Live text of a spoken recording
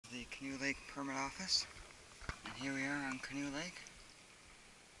Canoe Lake permit office. And here we are on Canoe Lake.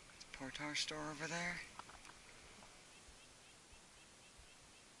 Portage store over there.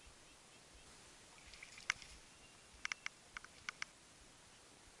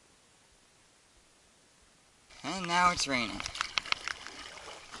 And now it's raining.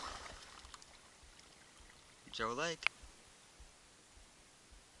 Joe Lake.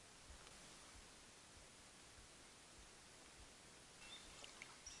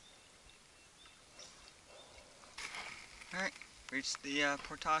 Alright, reached the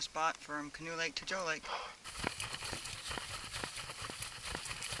portage spot from Canoe Lake to Joe Lake.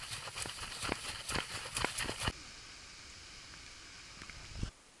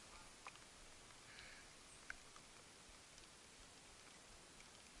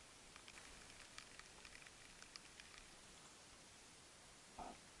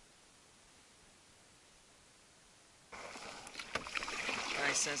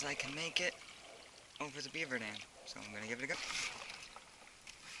 Guy says I can make it over the beaver dam, so I'm gonna give it a go.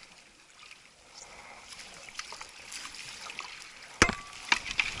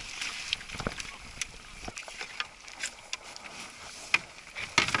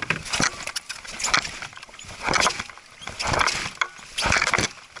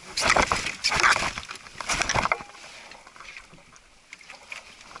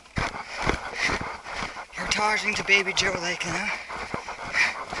 Portaging to Baby Joe Lake now.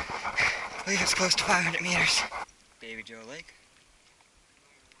 I believe it's close to 500 meters. Baby Joe Lake.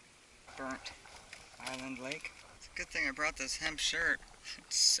 Burnt Island Lake. It's a good thing I brought this hemp shirt.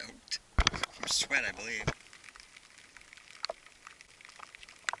 It's soaked from sweat, I believe.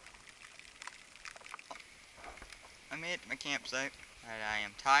 I made it to my campsite. I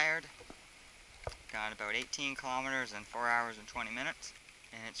am tired. Got about 18 kilometers in 4 hours and 20 minutes.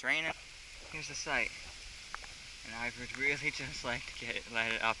 And it's raining. Here's the site. And I would really just like to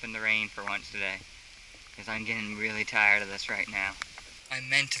let it up in the rain for once today, because I'm getting really tired of this right now. I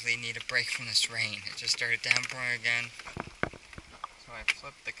mentally need a break from this rain. It just started downpouring again. So I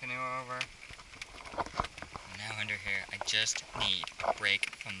flipped the canoe over. And now under here, I just need a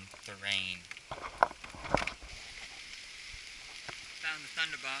break from the rain. Found the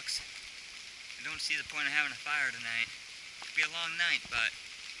thunderbox. I don't see the point of having a fire tonight. It'll be a long night, but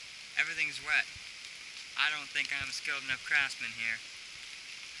everything's wet. I don't think I'm a skilled enough craftsman here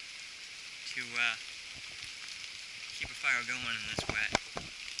to keep a fire going in this wet.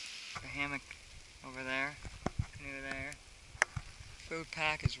 The hammock over there, canoe there. Food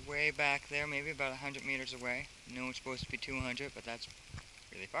pack is way back there, maybe about 100 meters away. I know it's supposed to be 200, but that's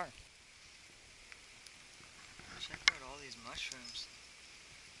really far. Check out all these mushrooms.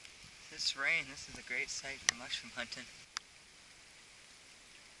 This rain, this is a great site for mushroom hunting.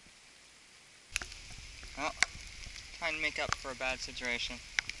 Well, trying to make up for a bad situation.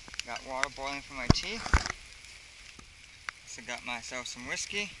 Got water boiling for my tea. So got myself some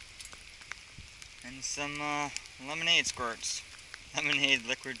whiskey and some lemonade squirts. Lemonade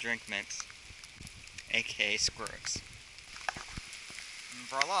liquid drink mix, aka squirts. And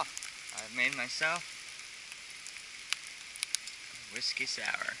voila, I've made myself a whiskey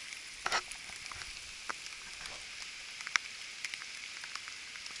sour.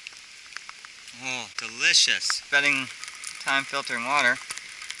 Oh, delicious. Spending time filtering water.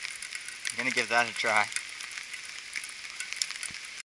 I'm gonna give that a try.